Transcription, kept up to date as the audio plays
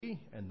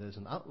And there's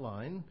an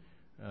outline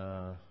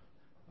of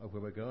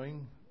where we're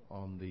going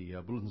on the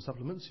bulletin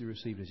supplements you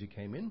received as you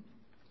came in.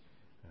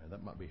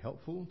 That might be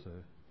helpful to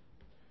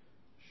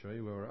show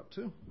you where we're up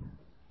to.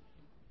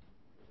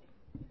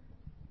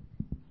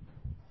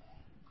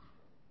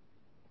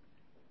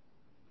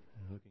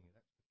 Looking at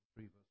Acts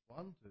 3 verse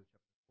 1 to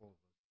chapter 4 verse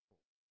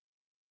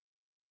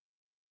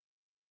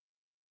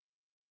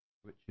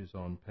 4, which is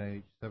on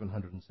page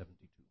 772.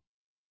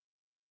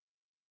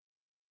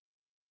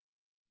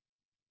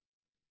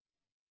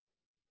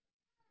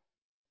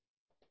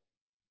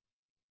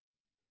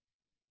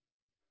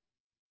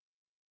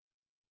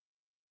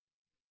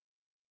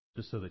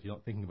 Just so that you're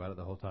not thinking about it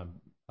the whole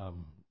time,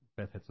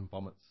 Beth had some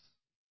vomits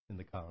in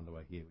the car on the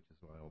way here, which is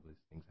why all these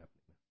things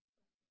happening.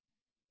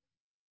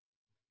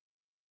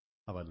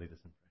 How about lead us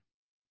in prayer?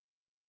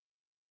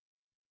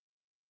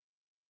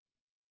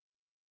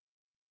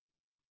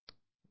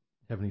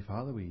 Heavenly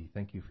Father, we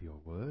thank you for your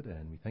word,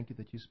 and we thank you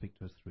that you speak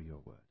to us through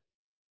your word.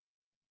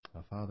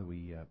 Father,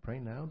 we pray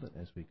now that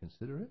as we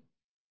consider it,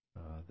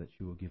 that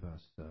you will give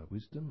us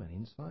wisdom and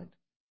insight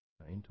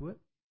into it,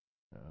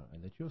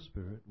 and that your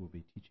Spirit will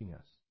be teaching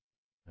us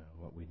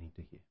what we need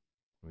to hear.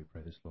 And we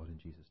pray this, Lord, in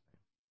Jesus'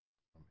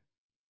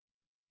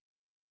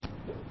 name.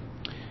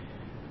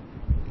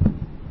 Amen.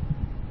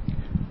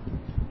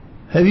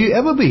 Have you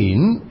ever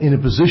been in a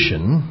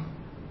position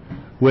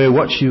where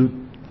what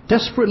you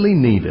desperately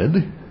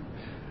needed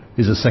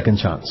is a second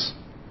chance?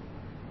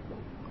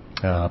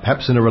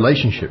 Perhaps in a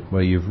relationship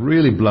where you've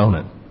really blown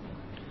it.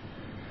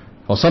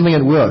 Or something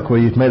at work where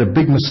you've made a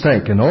big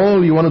mistake and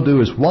all you want to do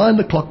is wind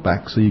the clock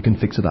back so you can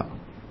fix it up.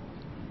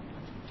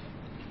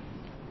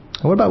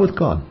 And what about with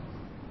God?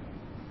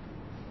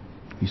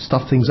 You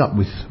stuff things up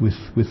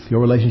with your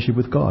relationship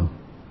with God.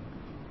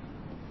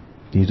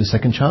 You need a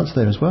second chance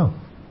there as well.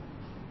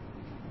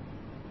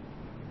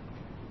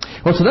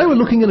 Well, today we're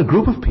looking at a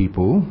group of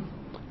people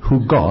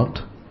who got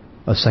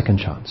a second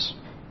chance.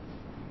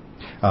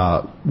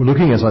 We're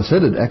looking, as I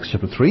said, at Acts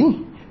chapter 3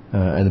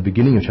 and the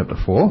beginning of chapter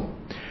 4.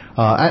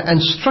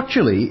 And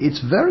structurally,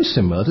 it's very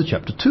similar to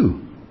chapter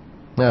 2.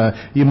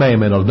 You may or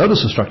may not have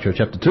noticed the structure of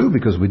chapter 2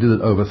 because we did it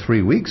over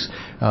 3 weeks.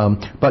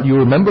 But you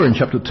remember in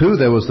chapter 2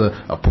 there was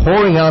a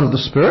pouring out of the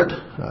Spirit,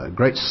 a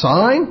great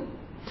sign.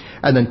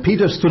 And then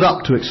Peter stood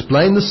up to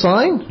explain the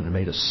sign and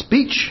made a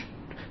speech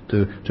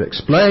to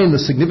explain the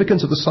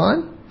significance of the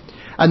sign.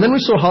 And then we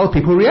saw how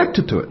people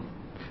reacted to it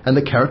and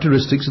the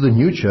characteristics of the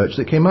new church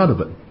that came out of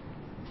it.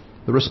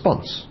 The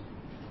response.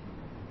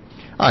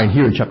 And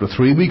here in chapter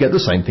 3 we get the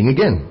same thing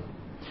again.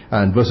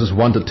 And verses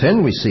 1 to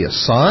 10 we see a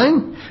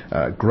sign,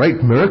 a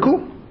great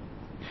miracle.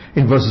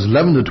 In verses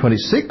 11 to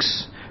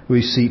 26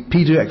 we see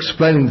Peter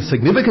explaining the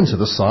significance of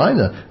the sign,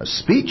 a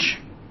speech.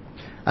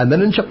 And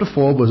then in chapter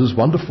 4 verses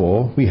 1 to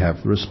 4 we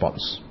have the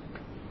response.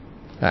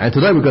 And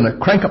today we're going to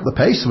crank up the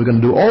pace. We're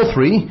going to do all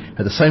three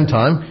at the same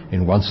time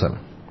in one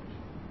sermon.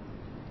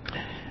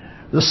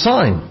 The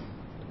sign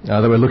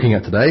that we're looking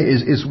at today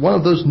is one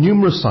of those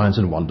numerous signs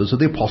and wonders that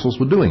the apostles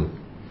were doing.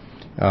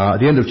 At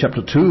the end of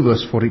chapter 2,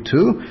 verse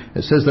 42,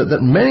 it says that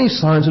many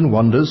signs and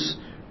wonders,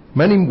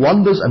 many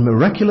wonders and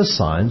miraculous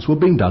signs were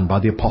being done by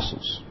the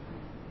apostles.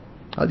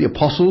 The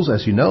apostles,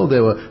 as you know, they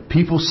were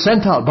people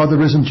sent out by the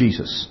risen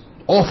Jesus,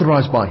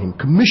 authorized by him,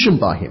 commissioned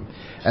by him,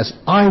 as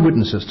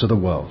eyewitnesses to the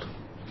world.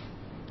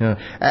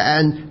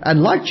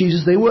 And like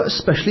Jesus, they were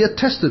especially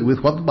attested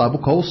with what the Bible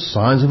calls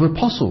signs of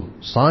apostle,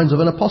 signs of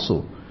an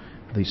apostle.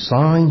 These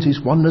signs, these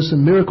wonders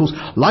and miracles,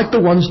 like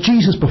the ones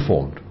Jesus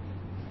performed.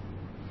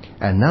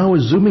 And now we're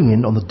zooming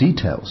in on the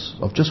details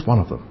of just one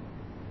of them.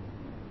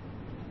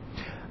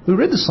 We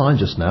read the sign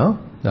just now.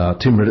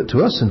 Tim read it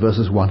to us in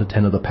verses 1 to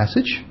 10 of the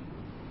passage.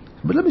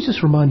 But let me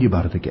just remind you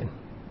about it again.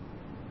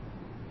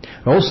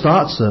 It all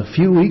starts a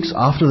few weeks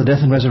after the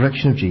death and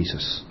resurrection of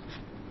Jesus.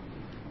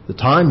 The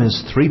time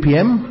is 3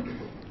 p.m.,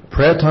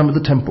 prayer time at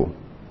the temple.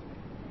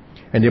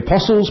 And the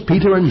apostles,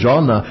 Peter and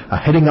John, are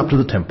heading up to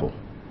the temple.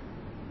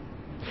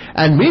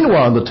 And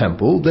meanwhile in the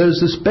temple, there's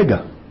this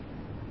beggar.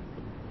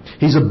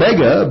 He's a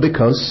beggar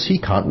because he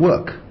can't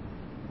work.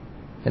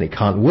 And he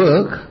can't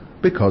work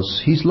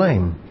because he's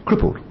lame,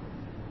 crippled.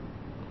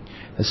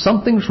 There's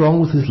something's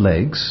wrong with his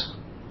legs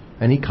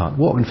and he can't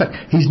walk. In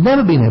fact, he's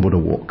never been able to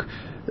walk.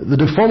 The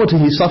deformity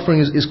he's suffering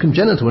is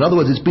congenital. In other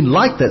words, it's been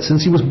like that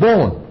since he was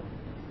born.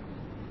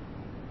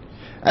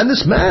 And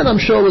this man, I'm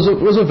sure,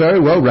 was a very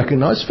well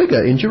recognized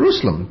figure in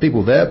Jerusalem.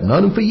 People there have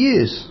known him for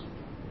years.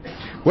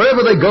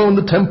 Wherever they go in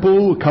the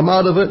temple, come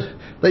out of it,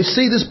 they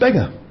see this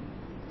beggar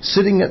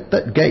sitting at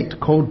that gate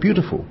called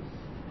Beautiful.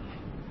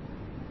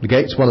 The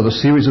gate's one of a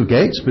series of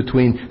gates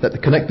that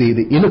connect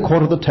the inner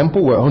court of the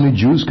temple where only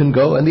Jews can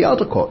go and the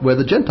outer court where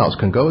the Gentiles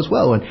can go as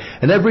well.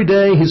 And every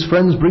day his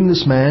friends bring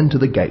this man to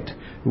the gate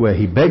where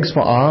he begs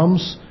for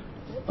alms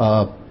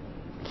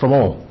from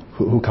all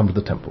who come to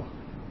the temple.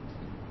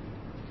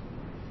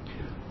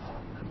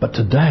 But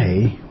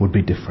today would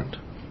be different.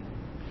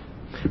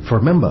 For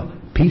remember,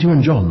 Peter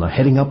and John are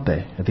heading up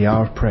there at the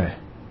hour of prayer.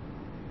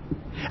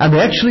 And they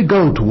actually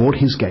go toward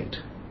his gate.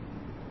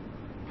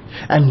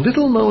 And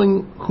little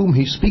knowing whom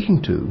he's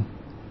speaking to,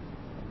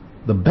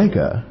 the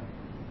beggar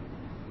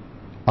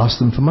asked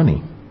them for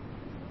money.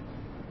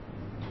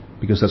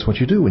 Because that's what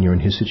you do when you're in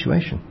his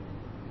situation.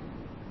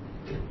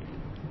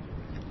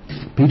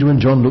 Peter and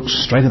John look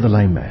straight at the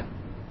lame man.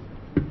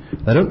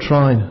 They don't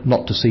try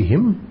not to see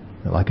him,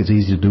 like it's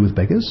easy to do with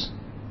beggars.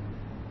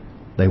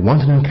 They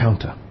want an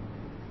encounter.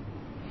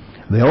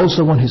 They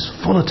also want his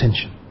full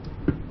attention.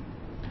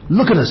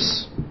 Look at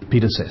us,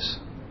 Peter says.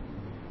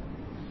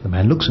 The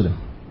man looks at him,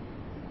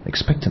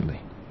 expectantly.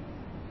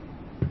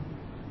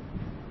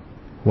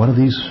 What are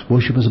these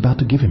worshippers about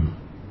to give him?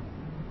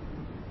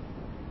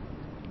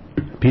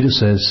 Peter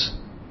says,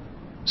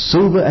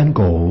 silver and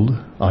gold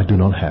I do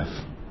not have.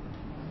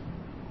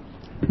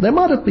 There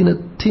might have been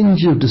a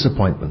tinge of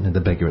disappointment in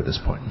the beggar at this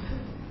point.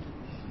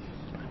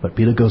 But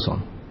Peter goes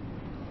on.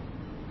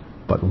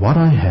 But what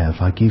I have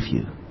I give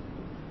you.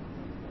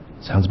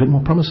 Sounds a bit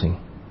more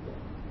promising.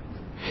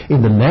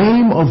 In the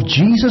name of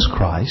Jesus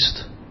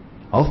Christ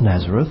of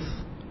Nazareth,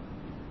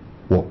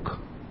 walk.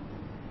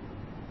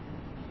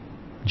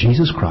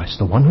 Jesus Christ,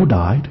 the one who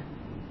died,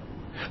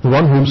 the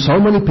one whom so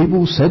many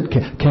people said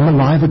came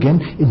alive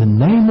again, in the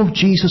name of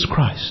Jesus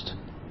Christ,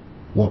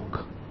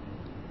 walk.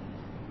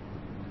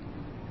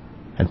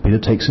 And Peter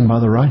takes him by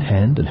the right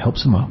hand and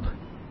helps him up.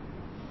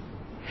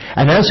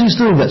 And as he's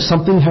doing that,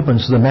 something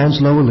happens to the man's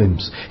lower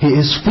limbs.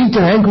 His feet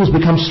and ankles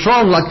become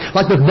strong like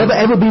they've never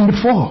ever been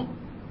before.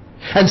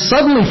 And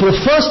suddenly, for the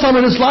first time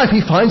in his life,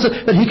 he finds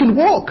that he can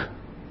walk.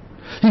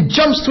 He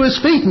jumps to his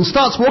feet and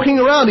starts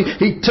walking around.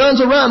 He turns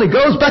around. He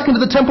goes back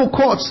into the temple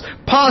courts,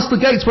 past the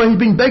gates where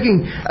he'd been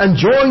begging,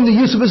 enjoying the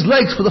use of his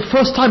legs for the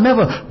first time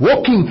ever,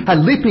 walking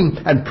and leaping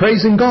and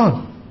praising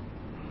God.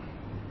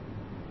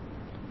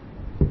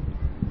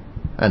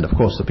 And of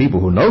course, the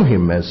people who know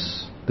him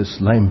as this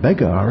lame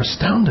beggar are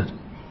astounded.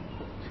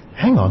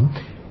 Hang on,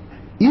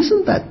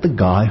 isn't that the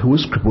guy who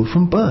was crippled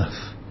from birth?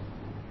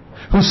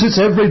 Who sits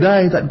every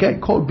day at that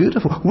gate called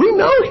Beautiful? We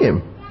know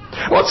him.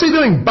 What's he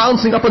doing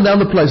bouncing up and down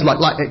the place like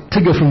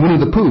Tigger from Winnie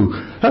the Pooh?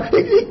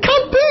 It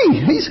can't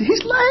be.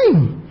 He's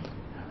lame.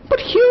 But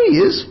here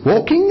he is,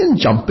 walking and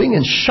jumping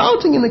and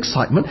shouting in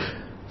excitement,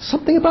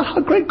 something about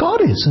how great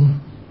God is and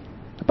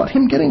about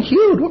him getting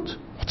healed.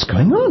 What's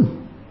going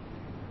on?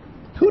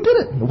 Who did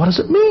it? What does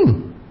it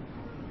mean?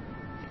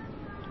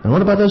 And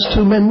what about those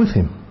two men with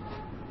him?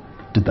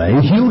 Did they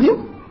heal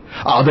him?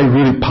 Are they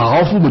really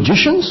powerful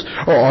magicians?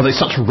 Or are they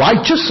such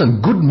righteous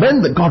and good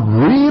men that God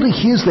really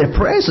hears their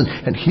prayers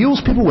and heals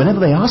people whenever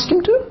they ask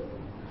him to?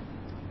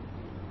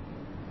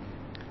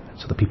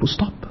 So the people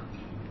stop.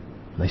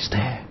 They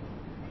stare,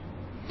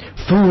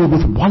 filled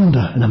with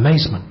wonder and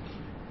amazement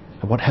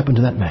at what happened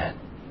to that man.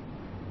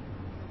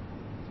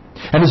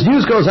 And as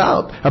news goes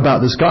out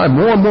about this guy,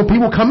 more and more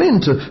people come in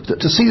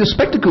to see the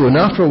spectacle. And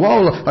after a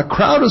while, a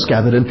crowd is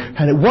gathered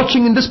and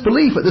watching in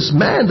disbelief at this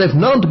man they've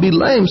known to be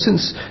lame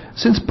since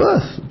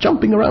birth,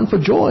 jumping around for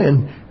joy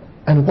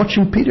and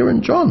watching Peter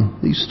and John,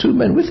 these two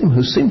men with him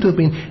who seem to have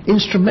been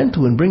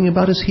instrumental in bringing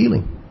about his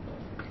healing.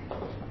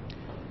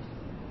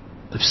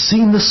 They've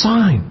seen the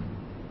sign.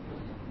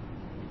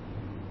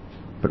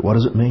 But what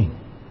does it mean?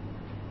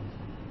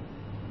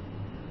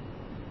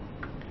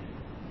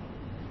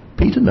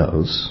 Peter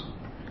knows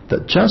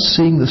that just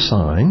seeing the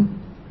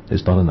sign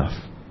is not enough.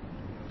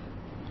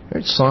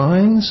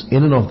 Signs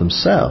in and of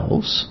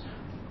themselves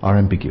are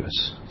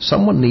ambiguous.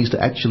 Someone needs to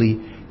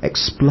actually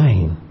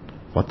explain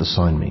what the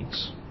sign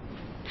means.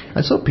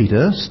 And so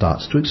Peter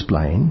starts to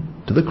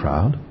explain to the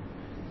crowd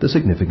the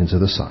significance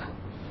of the sign.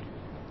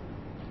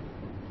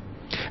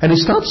 And he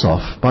starts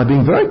off by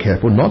being very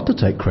careful not to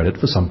take credit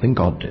for something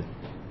God did.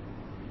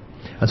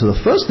 And so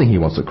the first thing he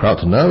wants the crowd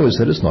to know is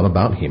that it's not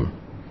about him.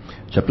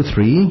 Chapter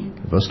 3,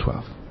 verse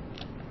 12.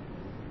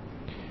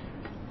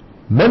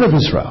 Men of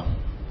Israel,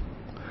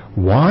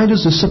 why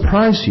does this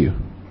surprise you?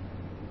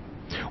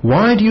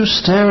 Why do you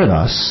stare at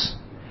us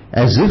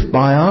as if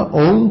by our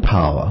own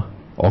power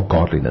or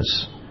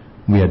godliness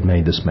we had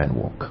made this man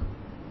walk?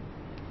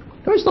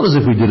 No, it's not as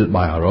if we did it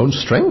by our own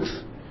strength.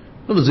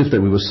 Not as if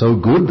that we were so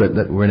good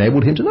that we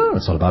enabled him to know.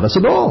 It's not about us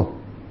at all.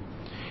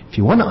 If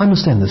you want to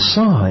understand the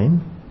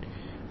sign,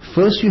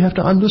 first you have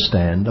to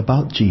understand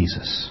about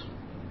Jesus.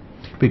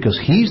 Because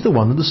he's the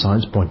one that the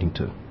sign's pointing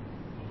to.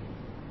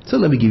 So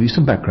let me give you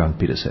some background,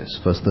 Peter says,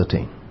 verse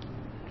 13.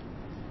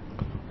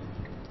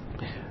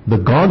 The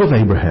God of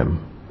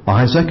Abraham,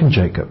 Isaac and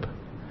Jacob,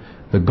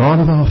 the God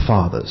of our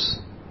fathers,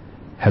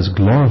 has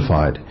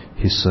glorified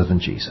his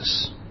servant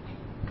Jesus.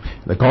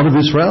 The God of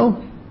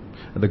Israel,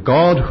 the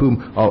God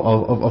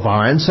of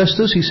our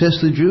ancestors, he says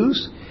to the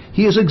Jews,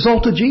 he has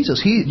exalted Jesus.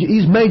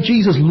 He's made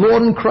Jesus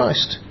Lord and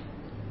Christ.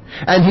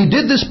 And he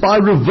did this by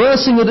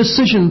reversing a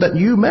decision that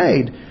you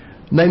made,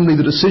 namely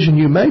the decision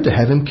you made to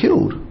have him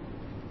killed.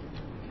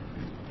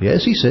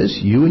 Yes, he says,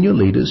 you and your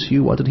leaders,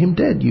 you wanted him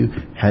dead. You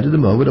handed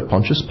him over to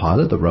Pontius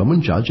Pilate, the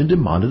Roman judge, and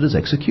demanded his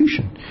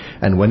execution.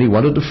 And when he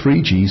wanted to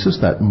free Jesus,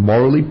 that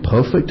morally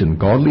perfect and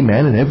godly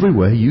man in every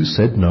way, you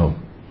said no.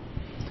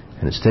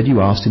 And instead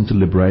you asked him to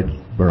liberate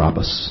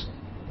Barabbas,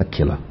 a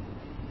killer.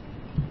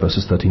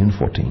 Verses 13 and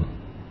 14.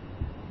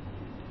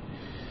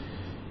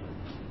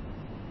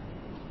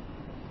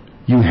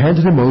 You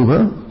handed him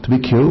over to be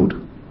killed,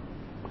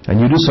 and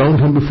you disowned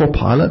him before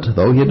Pilate,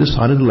 though he had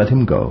decided to let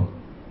him go.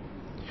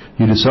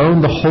 You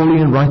disowned the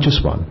holy and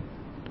righteous one,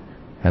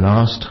 and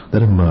asked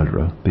that a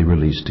murderer be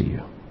released to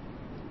you.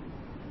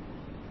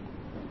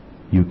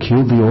 You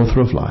killed the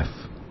author of life,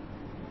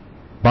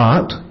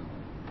 but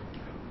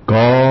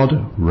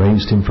God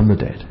raised him from the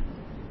dead.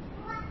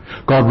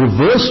 God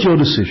reversed your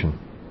decision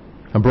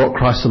and brought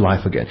Christ to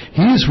life again.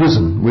 He is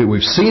risen.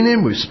 We've seen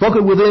him, we've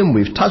spoken with him,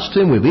 we've touched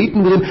him, we've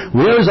eaten with him.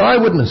 We are his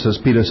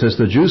eyewitnesses, Peter says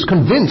to the Jews,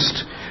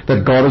 convinced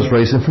that God has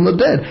raised him from the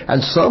dead.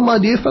 And so,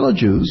 my dear fellow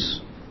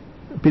Jews,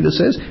 Peter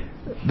says,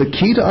 the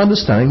key to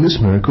understanding this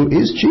miracle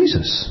is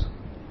Jesus.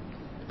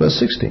 Verse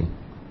 16.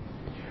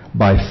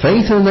 By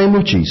faith in the name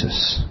of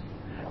Jesus,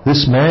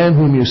 this man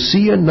whom you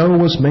see and know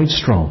was made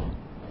strong.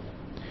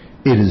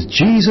 It is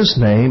Jesus'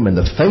 name and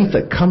the faith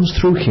that comes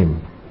through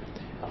him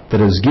that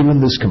has given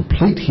this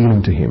complete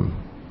healing to him,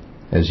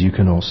 as you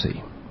can all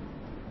see.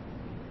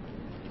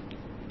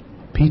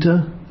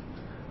 Peter,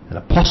 an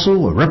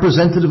apostle, a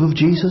representative of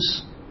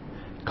Jesus,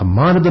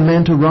 commanded the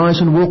man to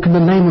rise and walk in the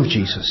name of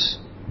Jesus.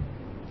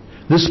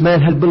 This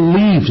man had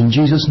believed in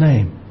Jesus'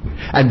 name,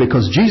 and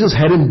because Jesus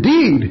had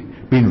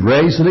indeed been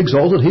raised and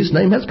exalted, his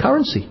name has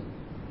currency.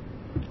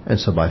 And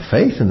so by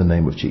faith in the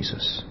name of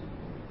Jesus,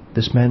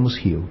 this man was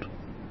healed,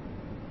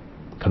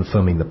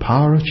 confirming the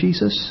power of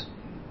Jesus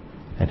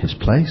and his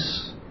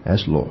place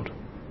as Lord.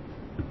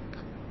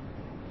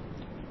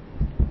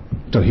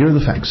 So here are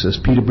the facts as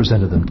Peter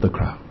presented them to the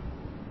crowd.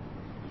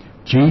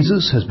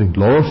 Jesus has been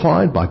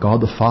glorified by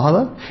God the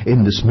Father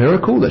in this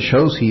miracle that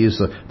shows he is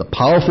the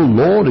powerful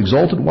Lord,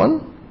 exalted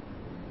one.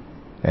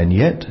 And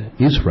yet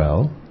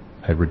Israel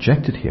had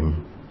rejected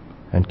him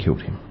and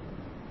killed him.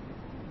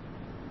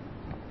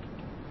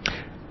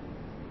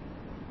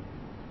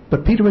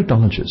 But Peter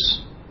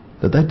acknowledges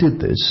that they did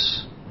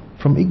this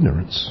from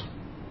ignorance.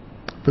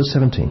 Verse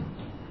 17.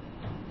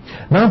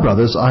 Now,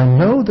 brothers, I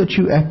know that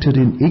you acted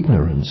in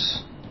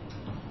ignorance,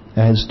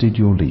 as did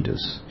your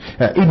leaders.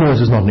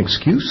 Ignorance is not an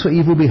excuse for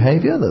evil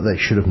behavior, that they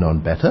should have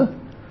known better.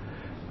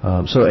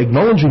 So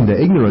acknowledging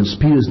their ignorance,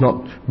 Peter is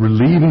not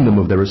relieving them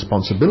of their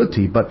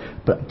responsibility, but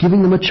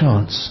giving them a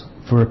chance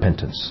for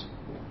repentance.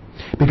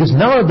 Because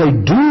now that they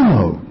do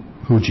know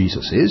who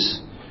Jesus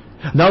is,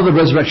 now the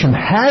resurrection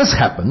has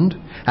happened,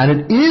 and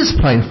it is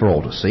plain for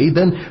all to see,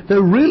 then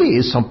there really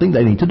is something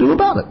they need to do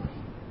about it.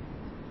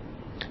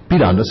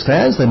 Peter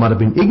understands they might have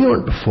been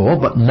ignorant before,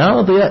 but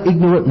now they are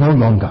ignorant no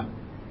longer.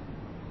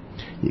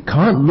 You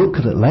can't look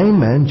at a lame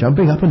man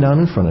jumping up and down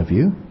in front of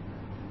you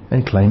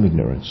and claim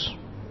ignorance.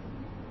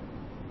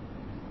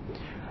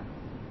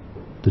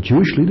 The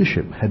Jewish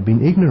leadership had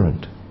been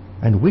ignorant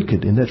and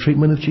wicked in their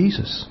treatment of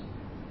Jesus.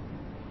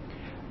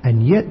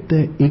 And yet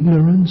their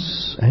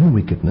ignorance and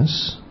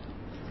wickedness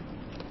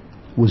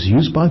was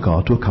used by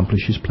God to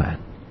accomplish his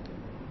plan.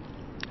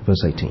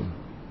 Verse 18.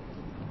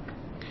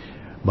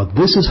 But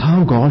this is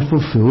how God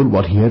fulfilled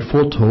what he had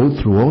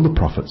foretold through all the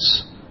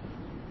prophets,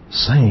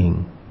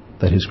 saying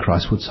that his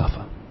Christ would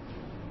suffer.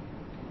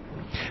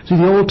 See,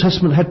 the Old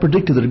Testament had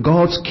predicted that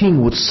God's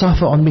king would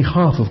suffer on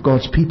behalf of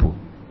God's people.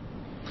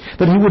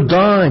 That he would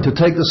die to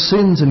take the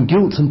sins and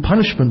guilt and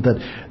punishment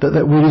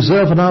that we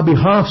deserve on our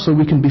behalf so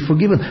we can be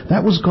forgiven.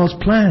 That was God's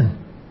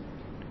plan.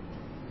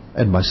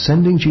 And by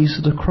sending Jesus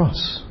to the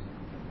cross,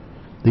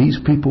 these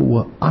people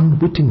were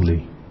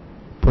unwittingly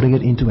putting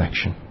it into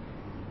action.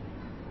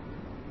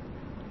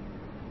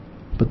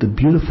 But the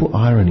beautiful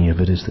irony of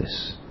it is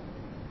this.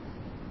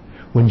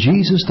 When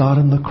Jesus died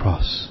on the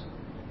cross,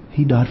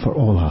 he died for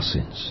all our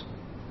sins,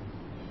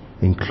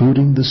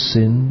 including the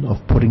sin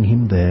of putting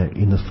him there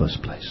in the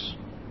first place.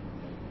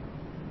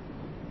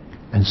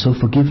 And so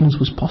forgiveness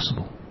was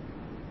possible,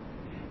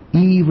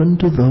 even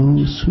to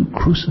those who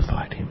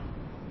crucified him.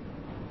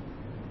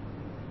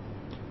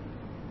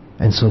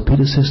 And so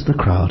Peter says to the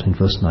crowd in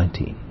verse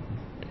 19,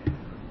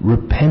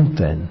 repent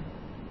then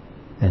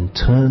and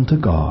turn to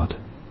God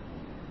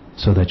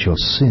so that your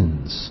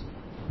sins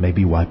may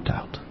be wiped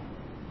out.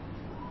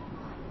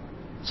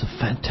 It's a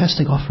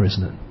fantastic offer,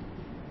 isn't it?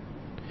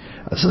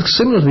 It's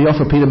similar to the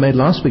offer Peter made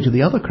last week to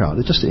the other crowd.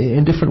 It's just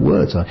in different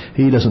words.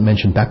 He doesn't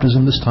mention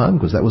baptism this time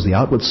because that was the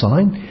outward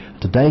sign.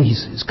 Today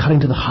he's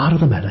cutting to the heart of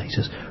the matter. He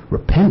says,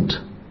 repent,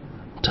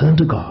 turn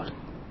to God.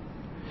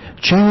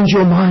 Change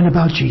your mind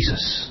about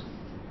Jesus.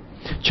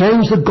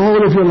 Change the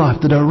goal of your life,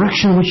 the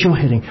direction in which you're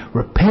heading.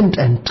 Repent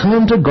and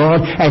turn to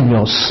God, and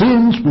your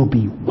sins will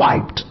be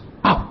wiped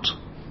out.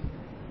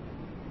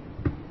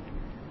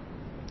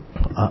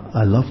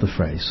 I love the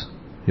phrase,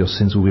 your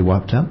sins will be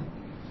wiped out.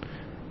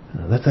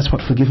 That's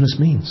what forgiveness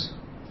means.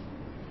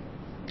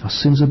 Our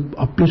sins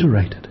are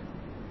obliterated,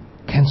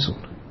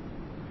 cancelled,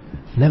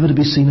 never to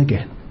be seen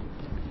again.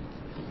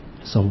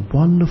 It's a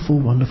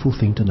wonderful, wonderful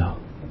thing to know,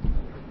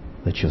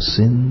 that your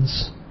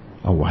sins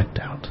are wiped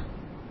out.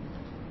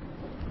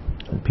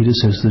 And Peter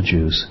says to the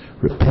Jews,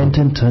 repent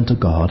and turn to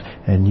God,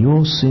 and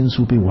your sins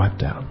will be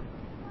wiped out.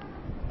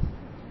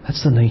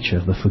 That's the nature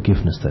of the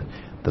forgiveness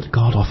that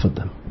God offered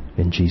them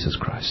in Jesus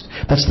Christ.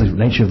 That's the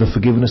nature of the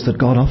forgiveness that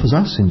God offers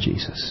us in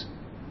Jesus.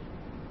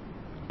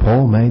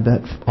 Paul made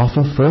that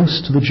offer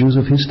first to the Jews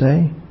of his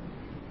day,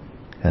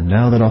 and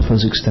now that offer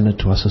is extended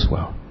to us as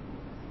well.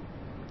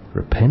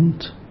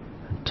 Repent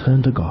and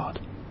turn to God,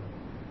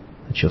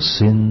 that your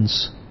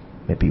sins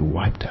may be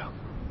wiped out.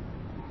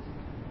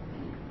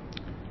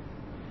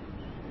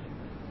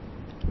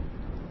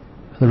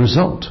 The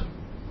result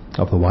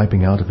of the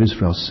wiping out of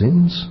Israel's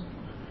sins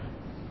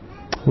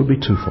would be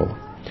twofold.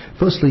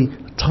 Firstly,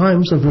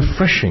 times of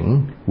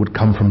refreshing would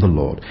come from the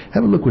Lord.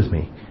 Have a look with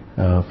me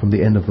from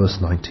the end of verse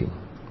 19.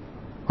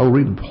 I'll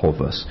read the whole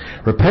verse.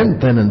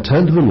 Repent then and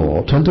turn to the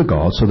Lord, turn to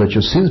God, so that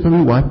your sins may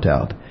be wiped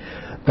out,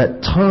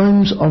 that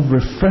times of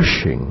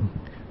refreshing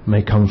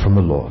may come from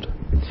the Lord.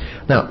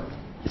 Now,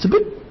 it's a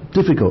bit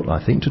difficult,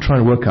 I think, to try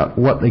and work out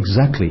what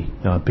exactly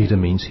Peter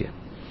means here.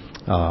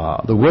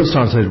 The word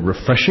translated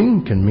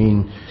refreshing can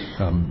mean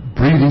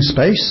breathing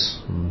space,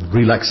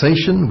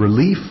 relaxation,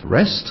 relief,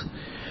 rest.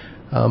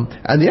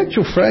 And the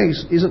actual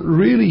phrase isn't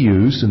really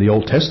used in the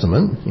Old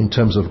Testament in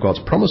terms of God's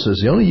promises.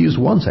 It's only used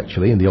once,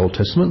 actually, in the Old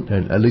Testament,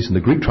 at least in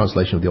the Greek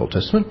translation of the Old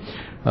Testament,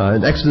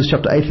 in Exodus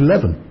chapter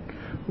 8:11,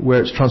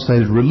 where it's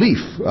translated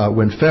relief,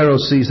 when Pharaoh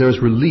sees there is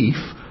relief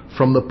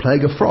from the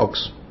plague of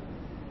frogs.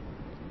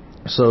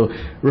 So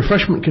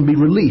refreshment can be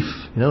relief,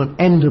 an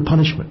end of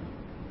punishment.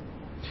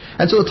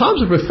 And so the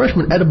times of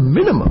refreshment, at a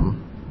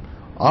minimum,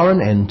 are an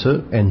end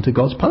to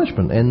God's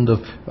punishment, end of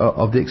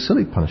the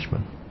exilic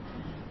punishment.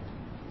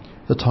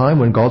 The time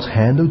when God's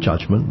hand of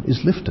judgment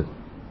is lifted.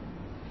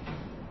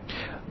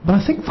 But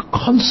I think the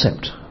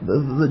concept,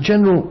 the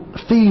general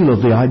feel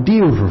of the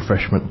idea of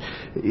refreshment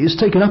is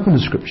taken up in the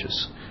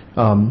Scriptures,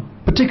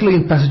 particularly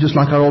in passages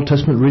like our Old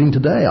Testament reading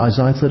today,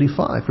 Isaiah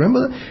 35.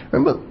 Remember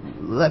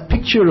that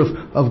picture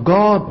of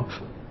God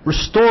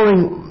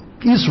restoring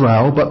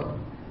Israel, but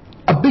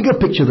a bigger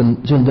picture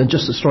than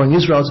just restoring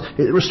Israel,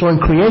 restoring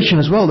creation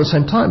as well at the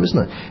same time, isn't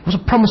it? It was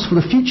a promise for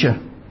the future.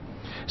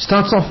 It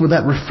starts off with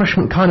that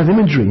refreshment kind of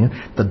imagery.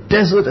 The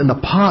desert and the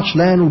parched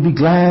land will be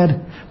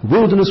glad.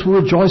 Wilderness will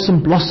rejoice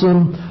and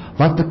blossom.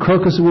 Like the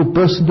crocus, it will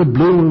burst into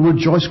bloom and will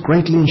rejoice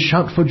greatly and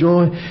shout for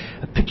joy.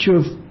 A picture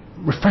of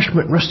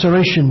refreshment,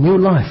 restoration, new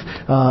life.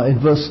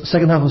 In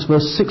second half of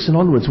verse 6 and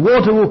onwards.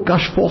 Water will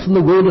gush forth in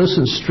the wilderness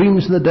and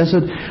streams in the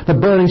desert. The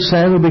burning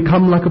sand will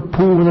become like a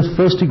pool and the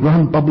thirsty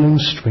ground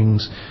bubbling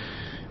springs.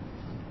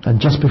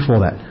 And just before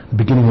that, the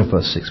beginning of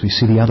verse 6, we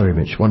see the other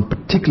image, one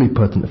particularly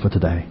pertinent for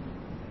today.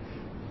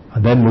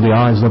 And then will the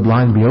eyes of the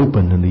blind be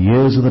opened and the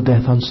ears of the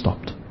deaf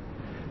unstopped.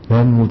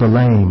 Then will the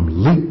lame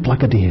leap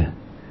like a deer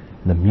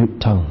and the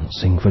mute tongue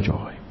sing for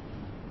joy.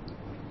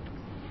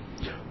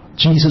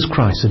 Jesus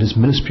Christ in his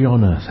ministry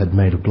on earth had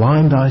made a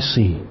blind eye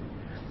see,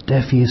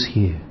 deaf ears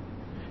hear,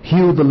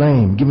 healed the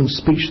lame, given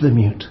speech to the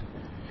mute.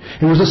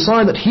 It was a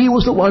sign that he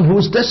was the one who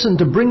was destined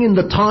to bring in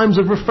the times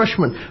of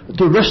refreshment,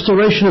 the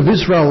restoration of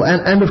Israel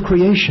and of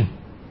creation.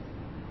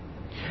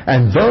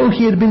 And though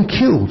he had been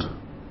killed,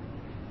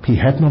 he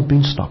had not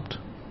been stopped.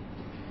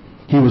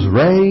 He was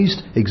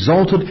raised,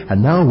 exalted,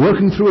 and now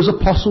working through his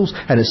apostles,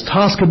 and his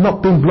task had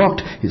not been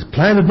blocked, his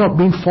plan had not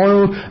been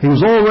foiled. He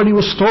was already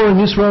restoring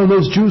Israel and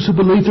those Jews who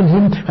believed in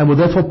him and were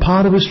therefore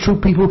part of his true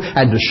people,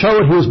 and to show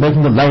it, he was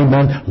making the lame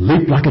man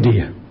leap like a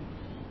deer.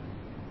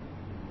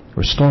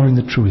 Restoring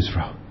the true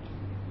Israel.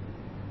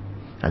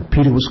 And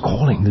Peter was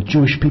calling the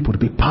Jewish people to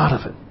be part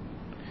of it.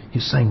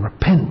 He's saying,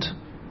 repent,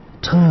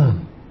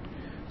 turn,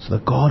 so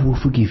that God will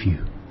forgive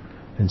you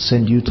and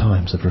send you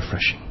times of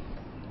refreshing.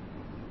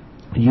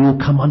 You will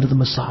come under the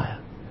Messiah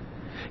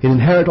and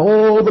inherit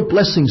all the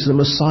blessings the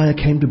Messiah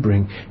came to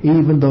bring,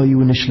 even though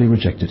you initially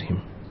rejected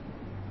him.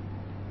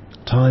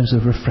 Times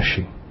of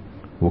refreshing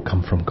will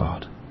come from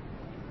God.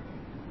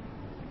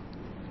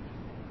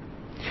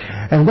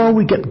 And while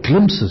we get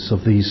glimpses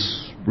of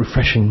these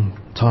refreshing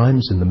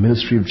times in the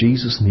ministry of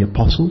Jesus and the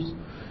apostles,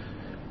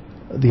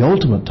 the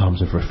ultimate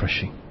times of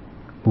refreshing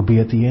will be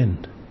at the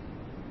end,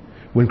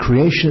 when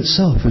creation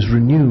itself is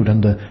renewed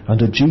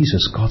under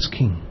Jesus, God's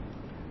King.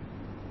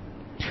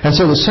 And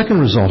so the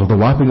second result of the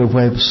wiping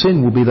away of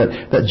sin will be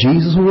that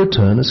Jesus will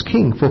return as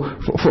King. For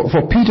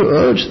Peter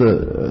urged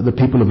the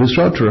people of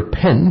Israel to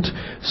repent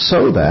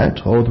so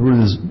that, or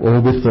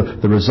with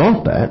the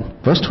result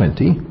that, verse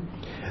 20,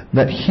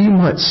 that he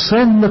might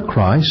send the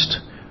Christ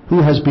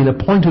who has been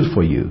appointed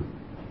for you,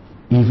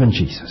 even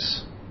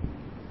Jesus.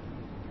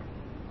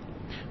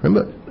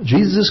 Remember,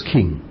 Jesus is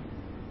King.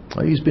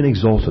 He's been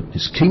exalted.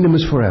 His kingdom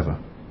is forever.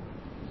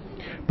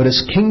 But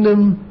his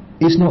kingdom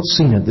is not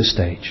seen at this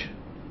stage.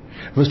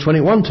 Verse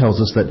 21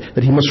 tells us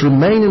that he must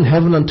remain in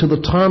heaven until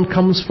the time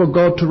comes for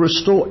God to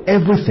restore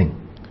everything,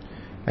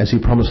 as he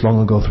promised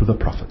long ago through the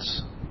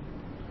prophets.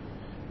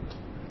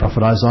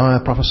 Prophet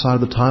Isaiah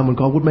prophesied of the time when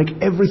God would make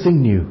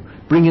everything new,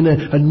 bring in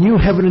a new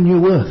heaven and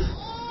new earth.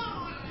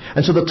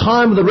 And so the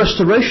time of the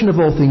restoration of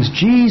all things,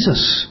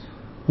 Jesus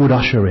would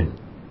usher in.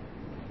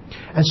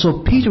 And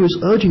so Peter is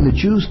urging the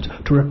Jews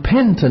to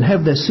repent and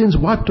have their sins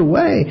wiped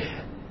away,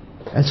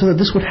 and so that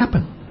this would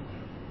happen.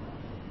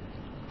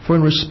 For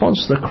in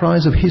response to the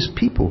cries of his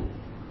people,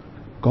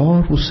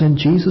 God will send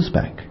Jesus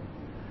back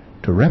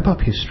to wrap up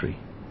history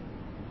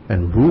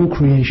and rule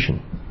creation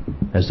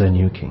as their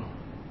new king.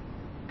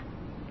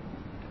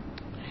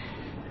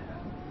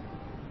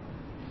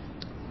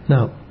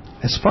 Now,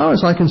 as far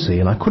as I can see,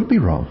 and I could be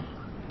wrong,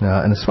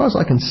 and as far as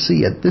I can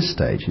see at this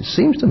stage, it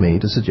seems to me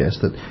to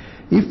suggest that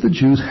if the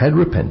Jews had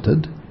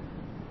repented,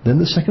 then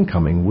the second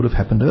coming would have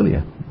happened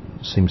earlier.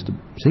 Seems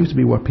to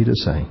be what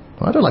Peter's saying.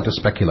 I don't like to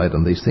speculate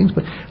on these things,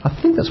 but I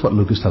think that's what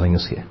Luke is telling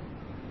us here.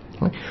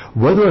 Right?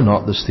 Whether or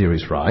not this theory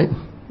is right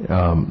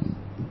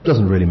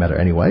doesn't really matter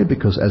anyway,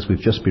 because as we've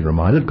just been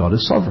reminded, God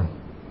is sovereign.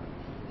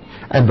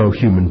 And though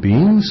human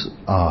beings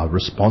are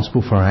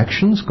responsible for our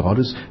actions, God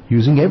is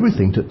using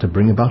everything to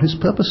bring about his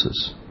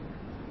purposes.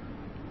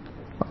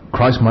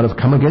 Christ might have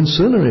come again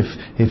sooner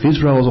if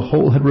Israel as a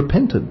whole had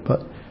repented,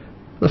 but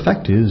the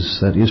fact is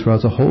that Israel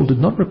as a whole did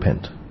not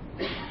repent.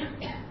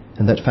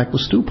 And that fact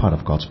was still part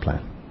of God's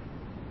plan.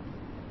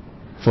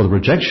 For the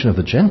rejection of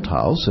the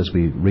Gentiles, as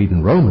we read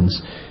in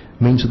Romans,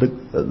 means that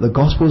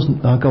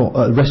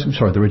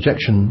the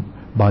rejection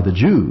by the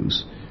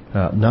Jews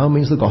now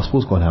means the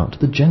gospel's gone out to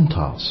the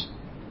Gentiles,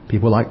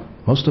 people like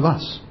most of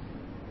us.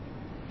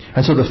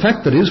 And so the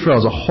fact that Israel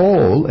as a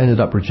whole ended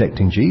up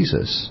rejecting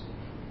Jesus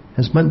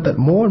has meant that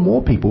more and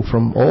more people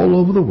from all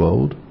over the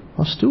world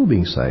are still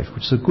being saved,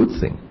 which is a good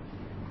thing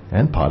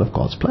and part of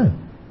God's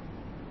plan.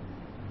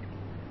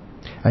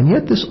 And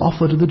yet this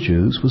offer to the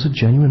Jews was a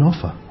genuine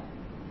offer.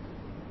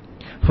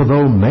 For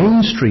though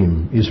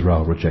mainstream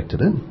Israel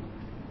rejected it,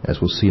 as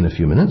we'll see in a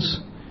few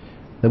minutes,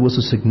 there was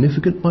a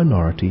significant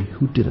minority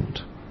who didn't.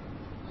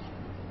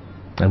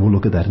 And we'll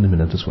look at that in a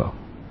minute as well.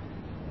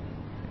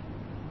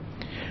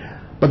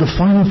 But the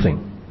final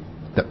thing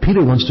that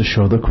Peter wants to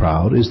show the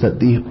crowd is that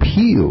the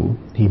appeal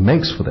he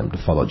makes for them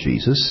to follow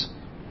Jesus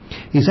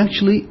is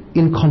actually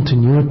in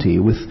continuity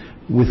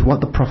with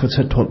what the prophets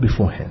had taught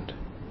beforehand.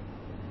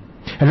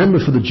 And remember,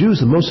 for the Jews,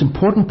 the most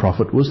important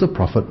prophet was the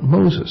prophet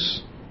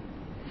Moses.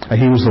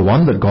 He was the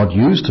one that God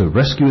used to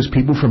rescue his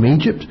people from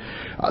Egypt.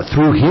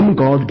 Through him,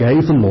 God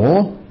gave the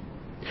law.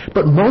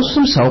 But Moses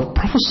himself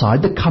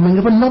prophesied the coming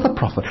of another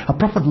prophet, a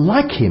prophet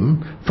like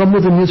him from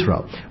within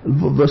Israel.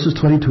 Verses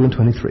 22 and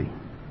 23.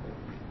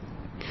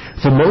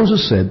 For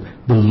Moses said,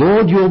 "The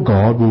Lord your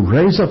God will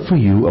raise up for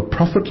you a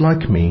prophet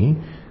like me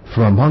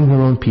from among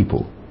your own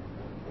people.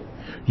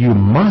 You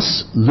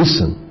must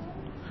listen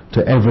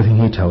to everything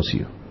he tells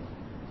you.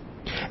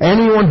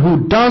 Anyone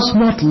who does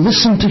not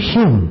listen to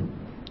him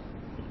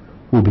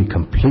will be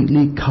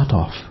completely cut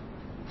off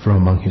from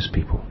among his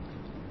people."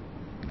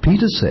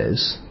 Peter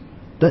says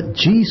that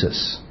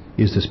Jesus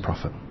is this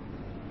prophet.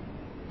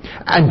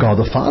 And God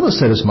the Father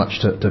said as much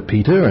to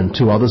Peter and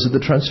to others at the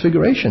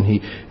Transfiguration.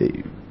 He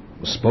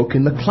spoke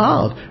in the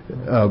cloud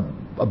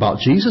about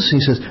Jesus. He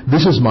says,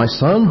 "This is my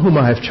Son whom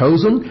I have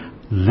chosen.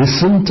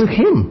 Listen to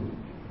him."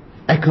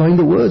 Echoing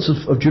the words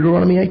of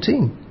Deuteronomy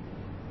 18.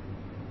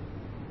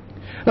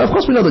 Now, of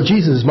course, we know that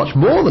Jesus is much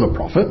more than a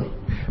prophet,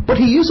 but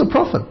he is a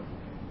prophet.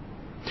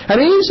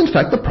 And he is, in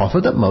fact, the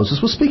prophet that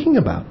Moses was speaking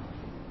about.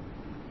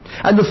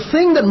 And the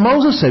thing that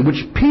Moses said,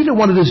 which Peter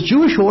wanted his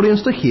Jewish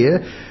audience to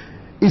hear,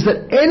 is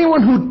that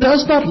anyone who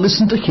does not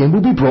listen to him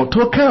will be brought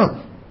to account.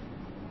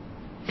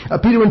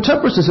 Peter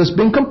interprets this as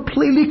being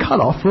completely cut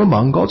off from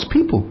among God's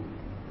people.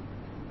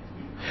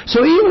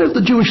 So even if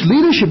the Jewish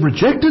leadership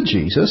rejected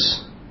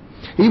Jesus,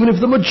 even if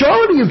the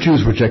majority of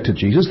Jews rejected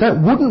Jesus,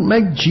 that wouldn't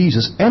make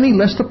Jesus any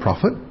less the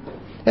prophet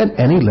and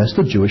any less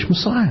the Jewish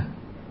Messiah.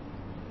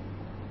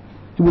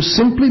 It would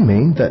simply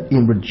mean that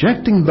in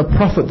rejecting the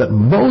prophet that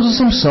Moses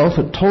himself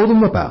had told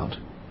them about,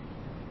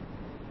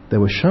 they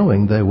were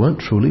showing they weren't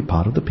truly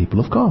part of the people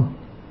of God.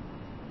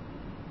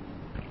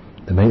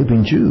 They may have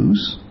been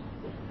Jews,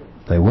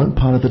 they weren't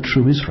part of the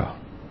true Israel.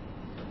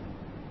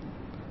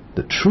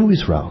 The true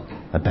Israel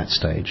at that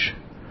stage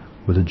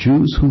were the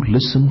Jews who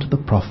listened to the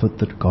prophet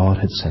that God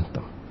had sent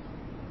them.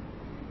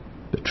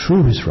 The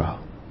true Israel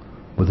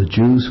were the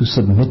Jews who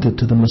submitted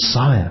to the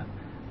Messiah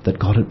that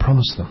God had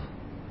promised them.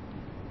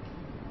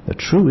 The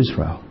true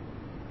Israel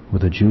were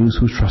the Jews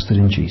who trusted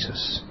in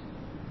Jesus.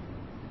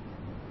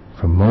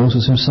 For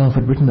Moses himself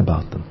had written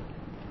about them,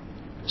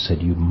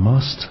 said, "You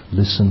must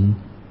listen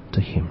to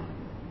him."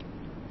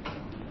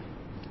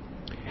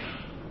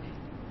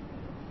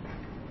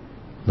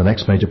 The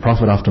next major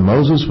prophet after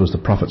Moses was the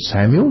prophet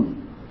Samuel.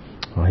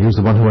 He was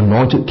the one who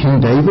anointed King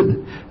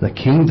David, the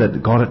king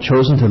that God had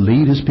chosen to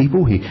lead his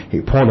people. He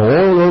poured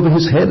oil over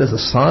his head as a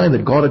sign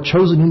that God had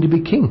chosen him to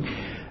be king.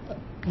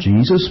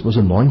 Jesus was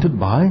anointed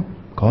by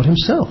God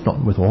himself,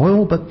 not with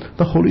oil, but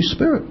the Holy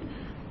Spirit.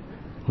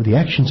 With the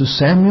actions of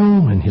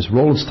Samuel and his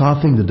role in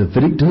starting the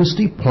Davidic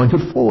dynasty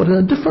pointed forward in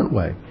a different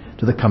way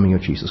to the coming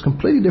of Jesus,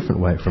 completely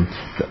different way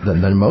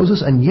than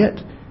Moses, and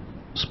yet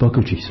spoke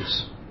of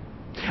Jesus.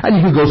 And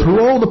you can go through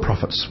all the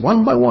prophets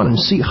one by one and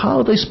see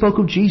how they spoke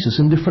of Jesus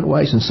in different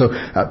ways. And so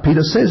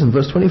Peter says in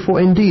verse 24,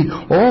 "Indeed,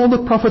 all the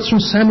prophets from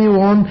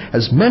Samuel on,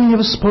 as many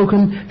have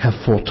spoken, have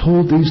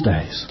foretold these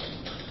days."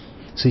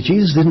 See,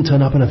 Jesus didn't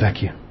turn up in a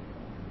vacuum.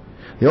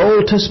 The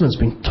Old Testament's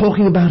been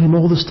talking about him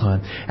all this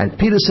time. And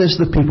Peter says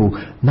to the people,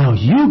 now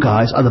you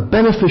guys are the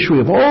beneficiary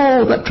of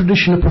all that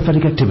tradition of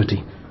prophetic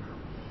activity.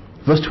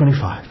 Verse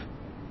 25.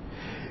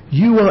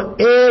 You are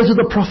heirs of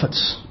the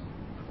prophets,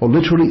 or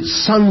literally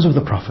sons of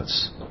the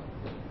prophets.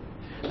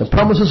 The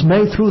promises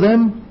made through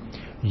them,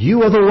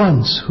 you are the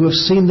ones who have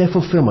seen their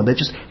fulfillment. They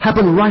just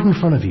happen right in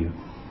front of you.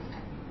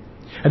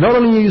 And not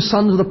only are you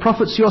sons of the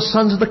prophets, you are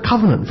sons of the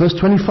covenant. Verse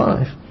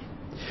 25.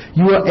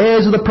 You are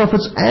heirs of the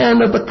prophets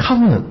and of the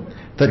covenant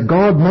that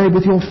God made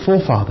with your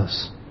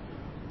forefathers,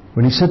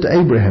 when He said to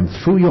Abraham,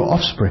 through your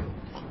offspring,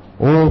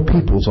 all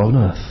peoples on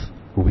earth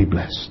will be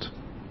blessed.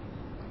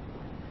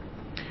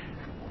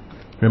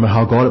 Remember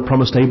how God had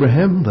promised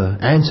Abraham, the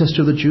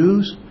ancestor of the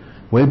Jews,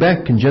 way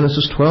back in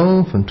Genesis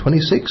 12 and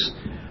 26,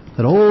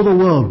 that all the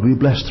world will be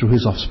blessed through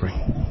his offspring.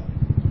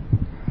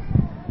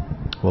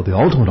 Well, the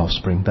ultimate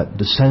offspring, that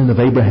descendant of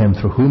Abraham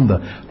through whom the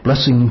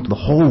blessing to the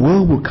whole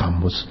world will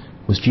come, was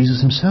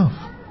Jesus himself.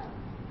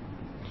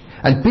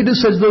 And Peter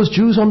says to those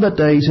Jews on that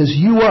day, he says,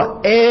 you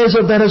are heirs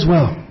of that as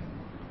well.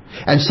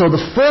 And so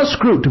the first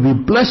group to be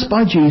blessed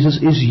by Jesus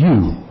is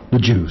you, the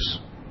Jews.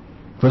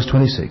 Verse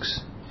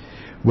 26.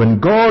 When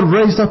God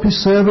raised up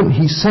his servant,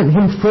 he sent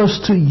him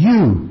first to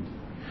you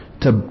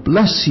to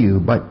bless you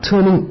by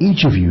turning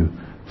each of you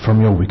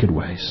from your wicked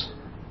ways.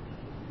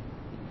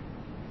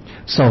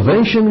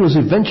 Salvation was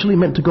eventually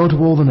meant to go to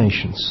all the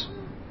nations,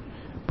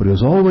 but it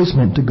was always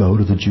meant to go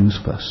to the Jews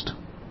first.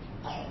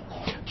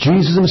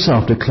 Jesus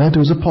himself declared to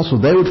his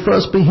apostles they would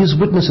first be his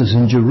witnesses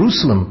in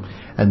Jerusalem,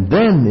 and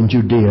then in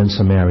Judea and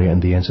Samaria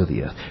and the ends of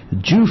the earth.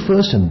 The Jew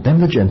first and then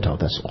the Gentile.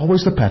 That's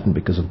always the pattern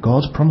because of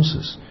God's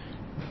promises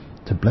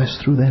to bless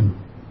through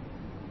them.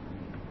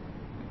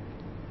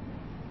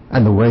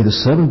 And the way the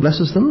servant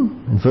blesses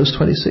them, in verse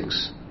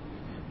 26,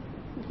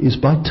 is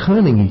by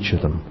turning each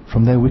of them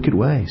from their wicked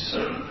ways.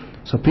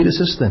 So Peter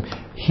says to them,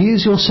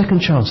 here's your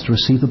second chance to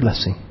receive the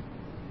blessing.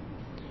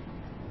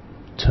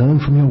 Turn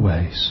from your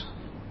ways.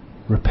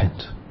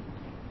 Repent.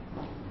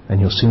 And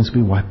your sins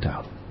will be wiped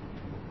out.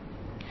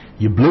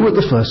 You blew it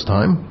the first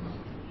time,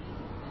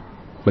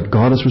 but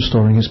God is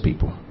restoring his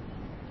people.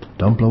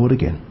 Don't blow it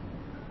again.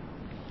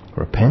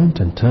 Repent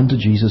and turn to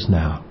Jesus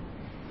now.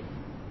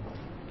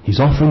 He's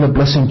offering the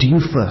blessing to you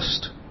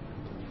first,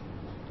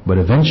 but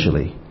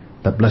eventually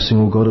that blessing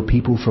will go to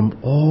people from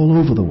all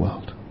over the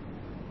world.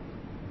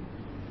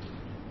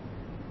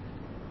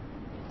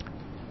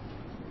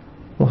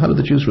 Well, how did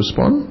the Jews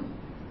respond?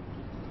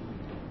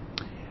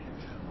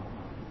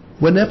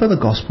 Whenever the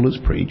gospel is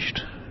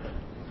preached,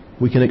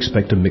 we can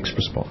expect a mixed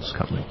response,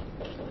 can't we?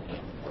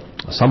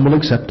 Some will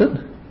accept it,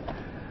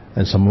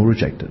 and some will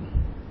reject it.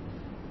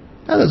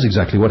 And that's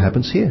exactly what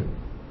happens here.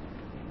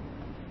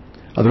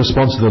 The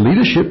response of the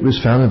leadership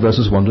is found in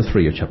verses 1 to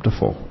 3 of chapter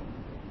 4.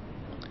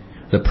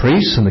 The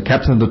priests and the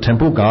captain of the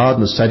temple guard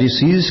and the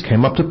Sadducees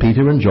came up to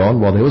Peter and John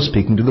while they were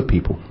speaking to the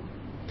people.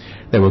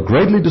 They were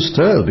greatly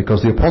disturbed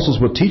because the apostles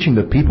were teaching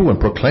the people and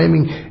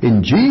proclaiming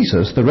in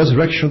Jesus the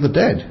resurrection of the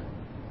dead.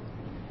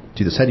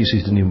 See, the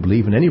Sadducees didn't even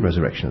believe in any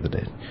resurrection of the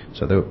dead,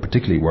 so they were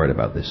particularly worried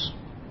about this.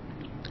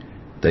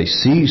 They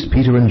seized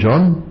Peter and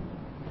John,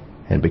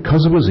 and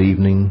because it was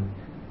evening,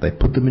 they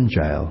put them in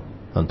jail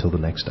until the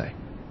next day.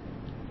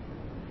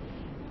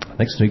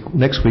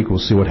 Next week we'll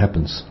see what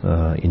happens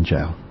in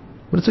jail.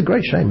 But it's a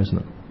great shame, isn't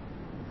it?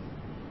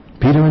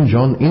 Peter and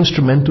John,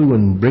 instrumental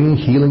in bringing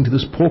healing to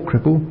this poor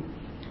cripple.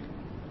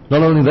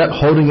 Not only that,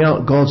 holding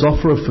out God's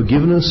offer of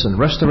forgiveness and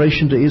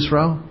restoration to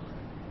Israel.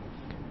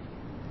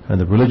 And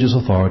the religious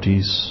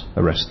authorities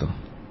arrest them.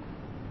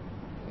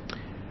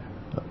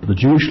 The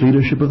Jewish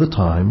leadership of the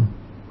time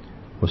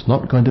was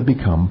not going to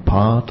become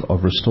part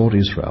of restored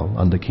Israel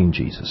under King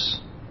Jesus.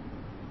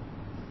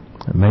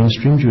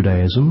 Mainstream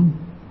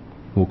Judaism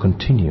will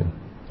continue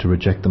to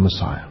reject the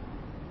Messiah.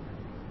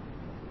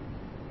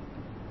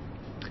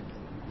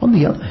 On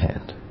the other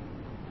hand,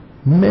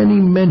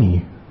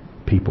 many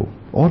people,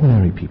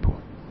 ordinary people,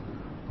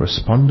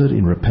 responded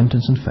in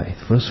repentance and faith.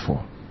 Verse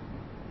 4.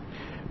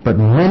 But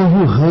many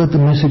who heard the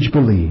message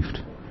believed,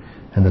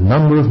 and the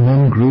number of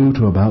men grew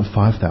to about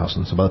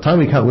 5,000. So by the time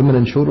we count women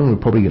and children,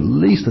 we're probably at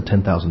least the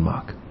 10,000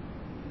 mark.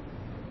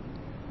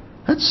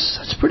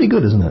 That's pretty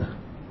good, isn't it?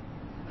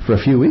 For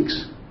a few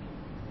weeks.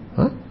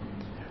 Huh?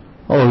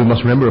 Although we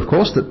must remember, of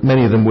course, that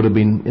many of them would have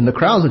been in the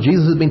crowds that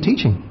Jesus had been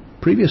teaching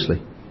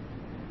previously.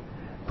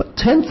 But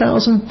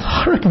 10,000,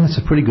 I reckon that's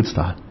a pretty good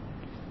start.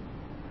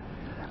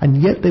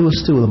 And yet they were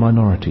still the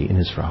minority in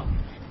Israel.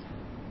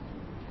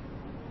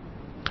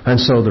 And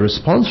so the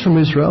response from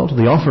Israel to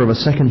the offer of a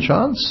second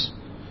chance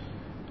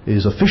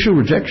is official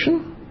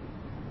rejection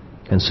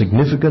and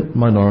significant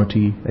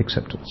minority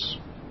acceptance.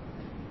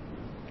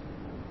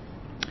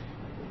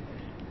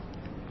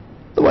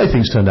 The way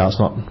things turned out is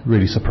not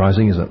really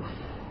surprising, is it?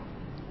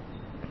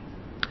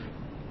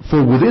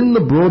 For within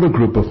the broader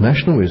group of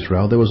national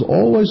Israel, there was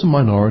always a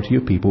minority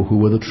of people who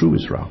were the true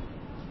Israel.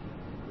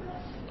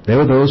 They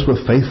were those who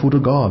were faithful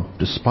to God,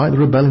 despite the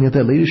rebellion of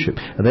their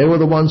leadership. And they were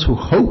the ones who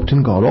hoped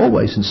in God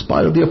always, in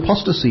spite of the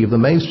apostasy of the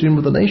mainstream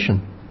of the nation.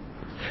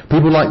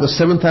 People like the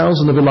 7,000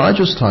 of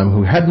Elijah's time,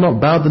 who had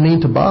not bowed the knee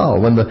to Baal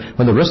when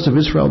the rest of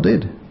Israel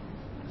did.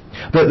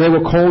 They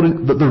were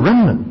called the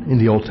remnant in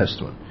the Old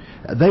Testament.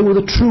 They were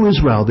the true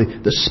Israel,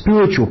 the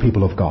spiritual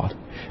people of God.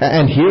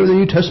 And here in the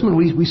New Testament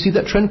we see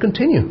that trend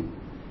continue.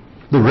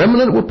 The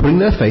remnant were putting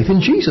their faith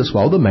in Jesus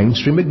while the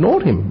mainstream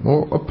ignored him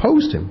or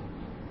opposed him.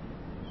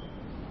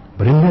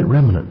 But in that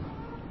remnant,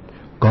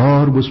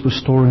 God was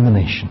restoring the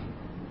nation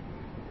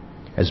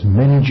as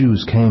many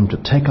Jews came to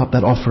take up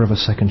that offer of a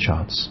second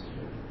chance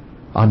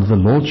under the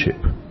lordship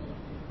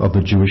of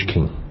the Jewish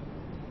king,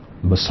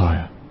 the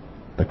Messiah,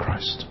 the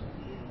Christ.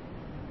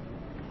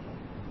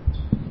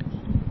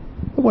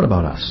 But what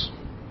about us?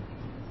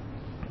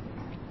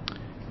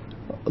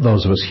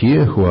 Those of us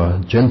here who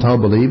are Gentile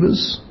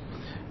believers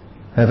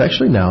have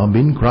actually now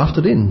been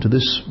grafted into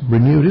this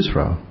renewed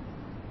Israel.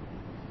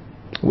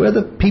 We're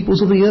the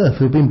peoples of the earth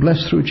who have been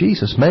blessed through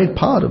Jesus, made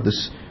part of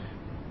this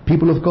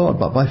people of God,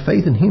 but by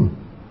faith in him.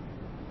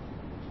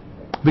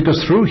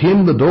 Because through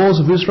him the doors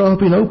of Israel have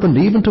been opened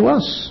even to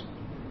us,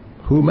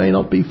 who may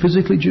not be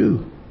physically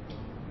Jew.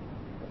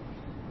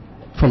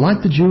 For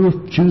like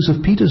the Jews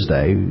of Peter's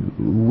day,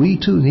 we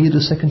too needed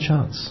a second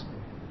chance.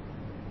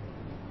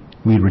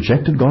 We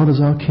rejected God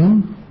as our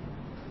king.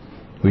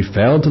 We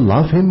failed to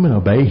love him and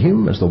obey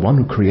him as the one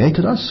who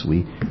created us.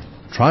 We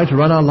tried to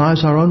run our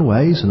lives our own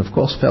ways and of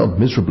course failed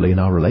miserably in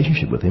our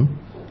relationship with him.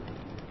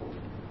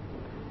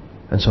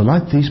 And so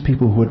like these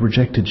people who had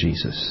rejected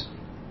Jesus,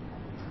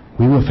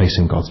 we were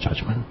facing God's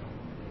judgment.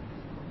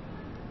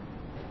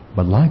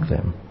 But like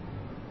them,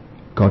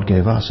 God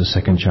gave us a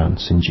second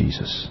chance in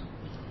Jesus.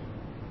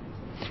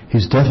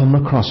 His death on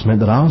the cross meant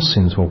that our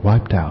sins were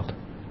wiped out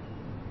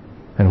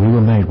and we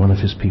were made one of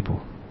his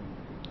people,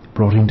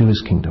 brought into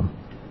his kingdom.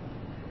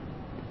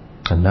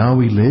 And now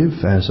we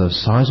live as a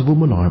sizable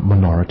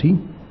minority,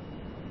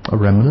 a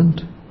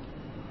remnant,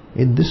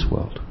 in this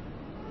world,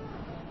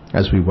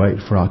 as we wait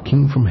for our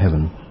King from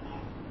heaven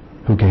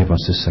who gave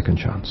us this second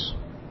chance.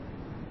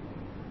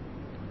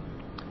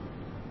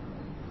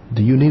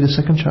 Do you need a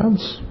second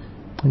chance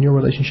in your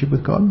relationship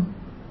with God?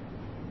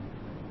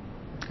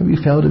 Have you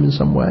failed him in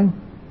some way?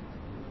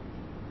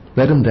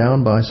 Let him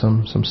down by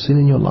some sin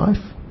in your life?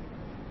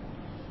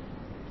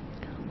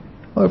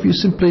 Or have you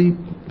simply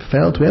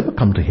failed to ever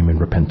come to him in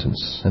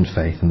repentance and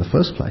faith in the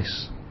first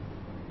place,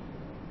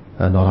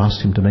 and not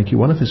asked him to make you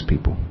one of his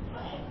people?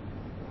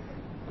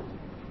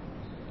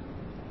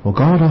 Well,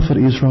 God offered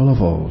Israel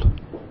of old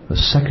a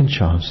second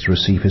chance to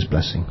receive his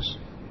blessings.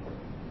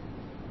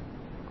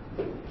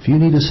 If you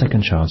need a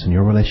second chance in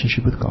your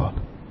relationship with God,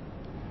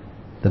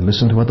 then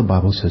listen to what the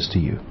Bible says to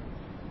you.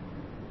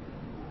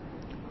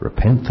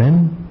 Repent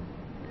then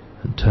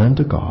and turn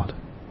to God,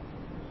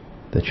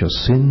 that your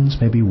sins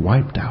may be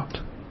wiped out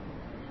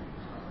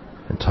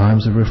and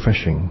times of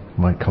refreshing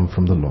might come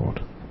from the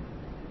Lord.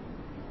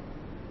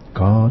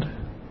 God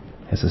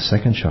has a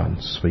second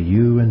chance for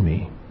you and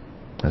me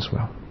as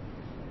well.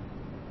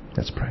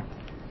 Let's pray.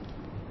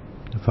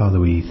 Father,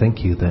 we thank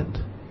you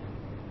that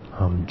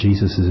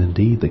Jesus is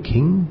indeed the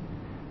King,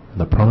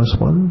 the promised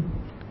one,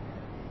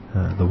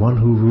 the one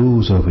who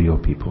rules over your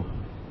people.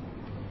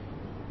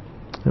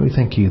 And we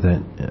thank you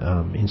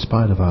that in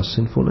spite of our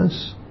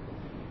sinfulness,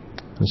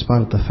 in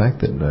spite of the fact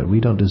that we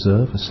don't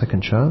deserve a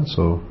second chance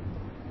or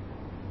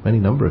any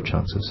number of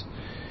chances,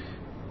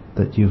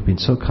 that you've been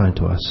so kind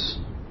to us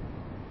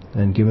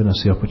and given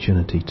us the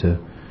opportunity to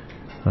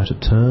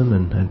turn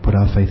and put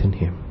our faith in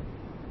him.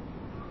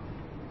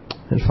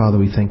 And Father,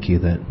 we thank you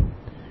that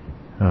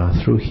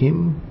through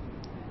him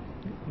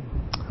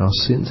our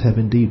sins have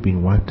indeed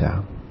been wiped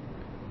out,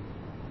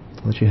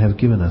 that you have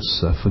given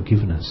us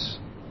forgiveness,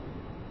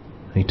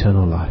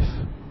 eternal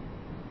life.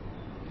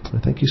 I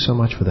thank you so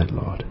much for that,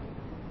 Lord.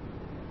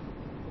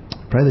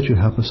 I pray that you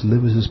help us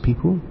live as his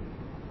people,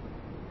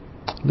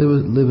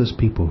 live as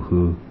people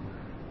who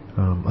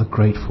are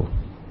grateful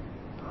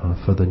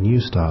for the new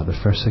start, the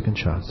first second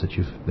chance that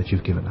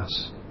you've given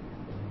us.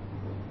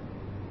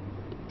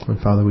 And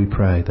Father, we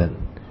pray that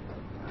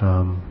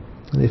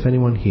if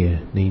anyone here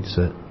needs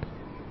a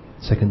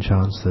second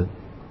chance,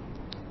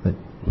 that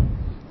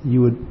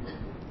you would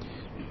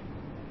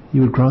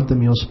grant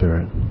them your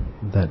Spirit,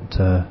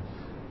 that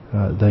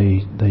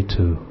they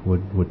too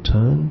would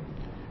turn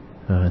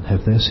and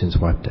have their sins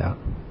wiped out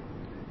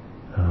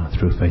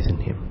through faith in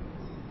him.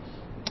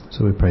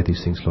 So we pray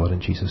these things, Lord,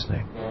 in Jesus'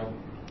 name.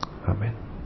 Amen.